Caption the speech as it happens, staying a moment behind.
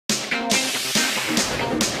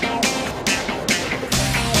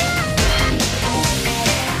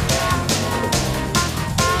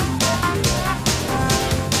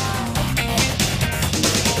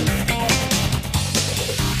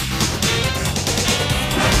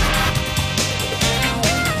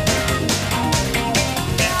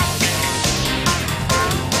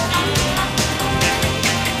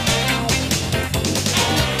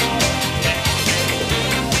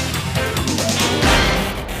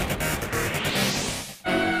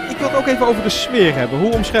wil het ook even over de sfeer hebben.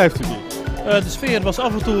 Hoe omschrijft u die? De sfeer was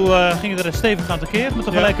af en toe, ging er stevig aan tekeer, maar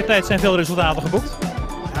tegelijkertijd zijn veel resultaten geboekt.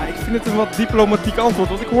 Ja, ik vind het een wat diplomatiek antwoord,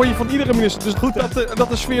 want ik hoor je van iedere minister. Dus goed dat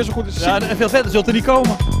de sfeer zo goed is. Ja, en veel verder zult er niet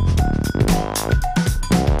komen.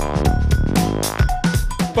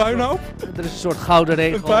 Puinhoop? Er is een soort gouden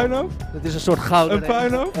regel. Een puinhoop? Het is een soort gouden Een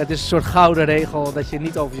puinhoop? Het is een soort gouden regel dat je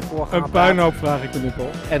niet over je voorganger Een puinhoop vraag ik me nu al.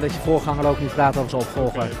 En dat je voorganger ook niet praat over zijn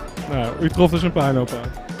opvolger. Okay. Nou, u trof dus een puinhoop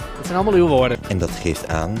uit. Dat zijn allemaal uw woorden. En dat geeft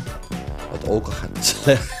aan dat ook al gaat het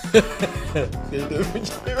slecht.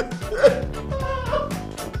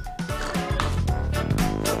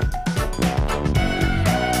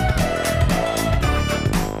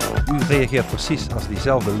 U reageert precies als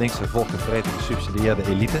diezelfde linkse volkenvreten gesubsidieerde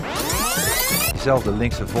elite. Diezelfde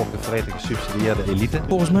linkse volkenvreten gesubsidieerde elite.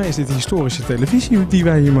 Volgens mij is dit historische televisie die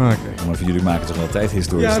wij hier maken. Maar voor jullie maken toch altijd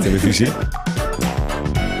historische televisie?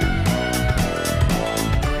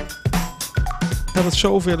 Gaat het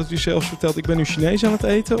zover dat u zelfs vertelt, ik ben nu Chinees aan het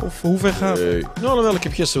eten? Of hoe ver gaat het? Nee. Nou, wel, ik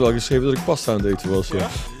heb gisteren wel geschreven dat ik pasta aan het eten was. Ja.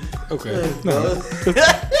 Oké. Nou.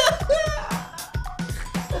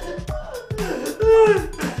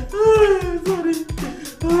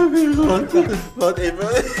 Sorry. Wat even.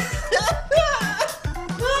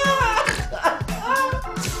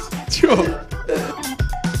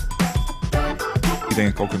 Ik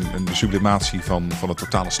denk ook een sublimatie van de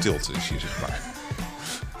totale stilte is hier, zeg maar.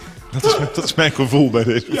 Dat is mijn gevoel bij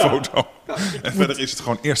deze foto. En verder is het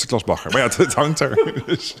gewoon eerste klas bagger. Maar ja, het hangt er.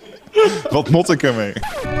 Dus wat mot ik ermee?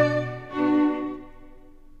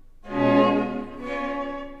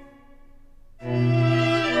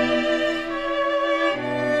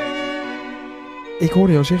 Ik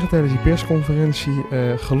hoorde jou zeggen tijdens die persconferentie,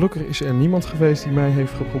 gelukkig is er niemand geweest die mij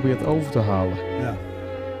heeft geprobeerd over te halen. Ja,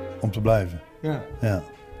 om te blijven. Ja. Ja,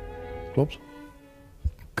 klopt.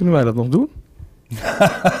 Kunnen wij dat nog doen?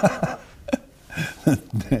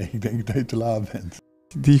 Nee, ik denk dat je te laat bent.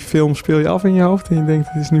 Die film speel je af in je hoofd en je denkt,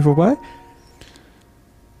 het is nu voorbij?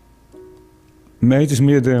 Nee, het is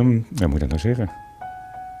meer de... Hoe moet ik dat nou zeggen?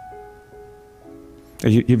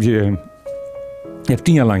 Je hebt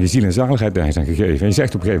 10 jaar lang je ziel en zaligheid bij aan gegeven. En je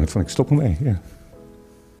zegt op een gegeven moment van, ik stop ermee. Ja.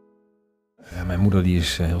 Ja, mijn moeder die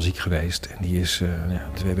is heel ziek geweest. En die is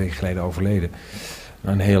 2 weken geleden overleden.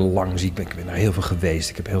 Een heel lang ziek ben ik ben daar heel veel geweest.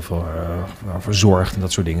 Ik heb heel veel verzorgd en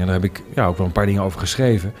dat soort dingen. Daar heb ik ook wel een paar dingen over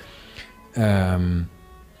geschreven.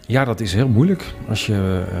 Ja, dat is heel moeilijk als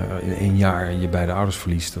je in 1 jaar je beide ouders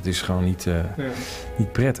verliest. Dat is gewoon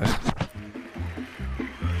niet prettig.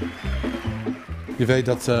 Je weet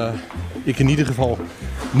dat ik in ieder geval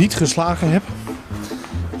niet geslagen heb.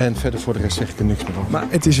 En verder voor de rest zeg ik er niks meer over. Maar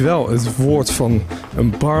het is wel het woord van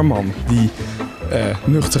een barman die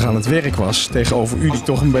nuchter aan het werk was, tegenover u die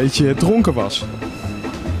toch een beetje dronken was.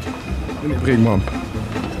 Meneer Brinkman,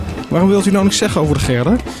 waarom wilt u nou niks zeggen over de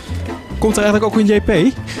Gerda? Komt er eigenlijk ook een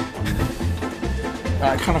JP?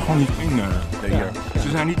 Ja, ik ga er gewoon niet in. Ze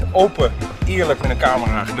zijn niet open, eerlijk met een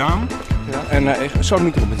camera gedaan. Ja. En zo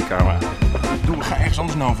niet erop met die camera. Ga ergens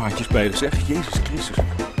anders nou een vaatje spelen, zeg. Jezus Christus.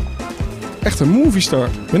 Echt een moviestar.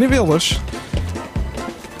 Meneer Wilders.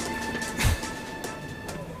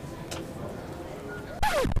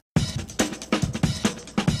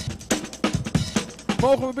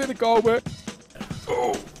 Mogen we binnenkomen?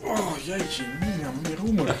 Oh jeetje, Nina, meneer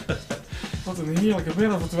Roemer. Wat een heerlijke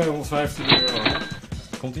middag voor 215 euro.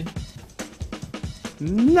 Komt-ie?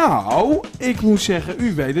 Nou, ik moet zeggen,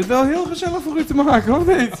 u weet het wel heel gezellig voor u te maken, of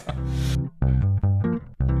niet?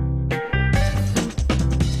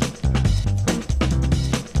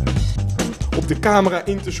 Op de camera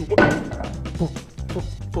in te zoomen.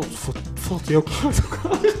 Valt hij ook uit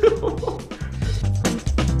elkaar?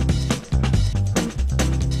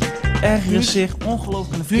 Ergeren zich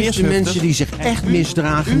ongelooflijk aan de Dus de verkeershufters. mensen die zich echt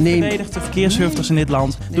misdragen, U verdedigt de verkeershufters in dit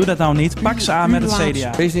land. Doe dat nou niet. Pak ze aan met het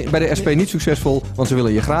CDA. Wees bij de SP niet succesvol, want ze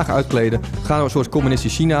willen je graag uitkleden. Ga nou zoals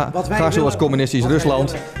communistisch China, ga zoals communistisch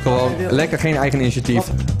Rusland. Gewoon lekker geen eigen initiatief.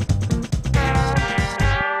 Ik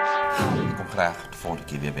kom graag de volgende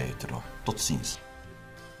keer weer bij je terug. Tot ziens.